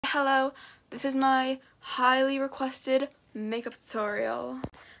hello, this is my highly requested makeup tutorial.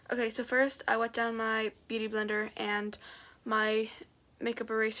 Okay, so first I wet down my beauty blender and my makeup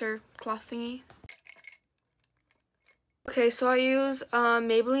eraser cloth thingy. Okay, so I use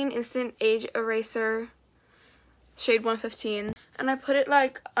Maybelline Instant Age Eraser shade 115, and I put it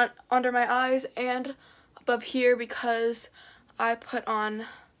like under my eyes and above here because I put on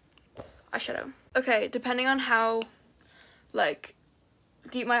eyeshadow. Okay, depending on how like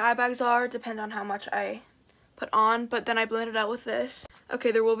deep my eye bags are, depend on how much I put on, but then I blend it out with this. Okay,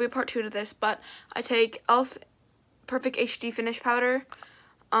 there will be a part 2 to this, but I take e.l.f. Perfect HD Finish Powder,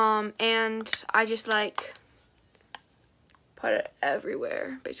 and I just like put it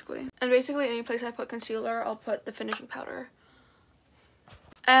everywhere, basically. And basically any place I put concealer, I'll put the finishing powder.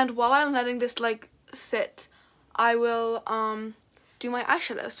 And while I'm letting this like sit, I will do my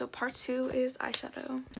eyeshadow. So part 2 is eyeshadow.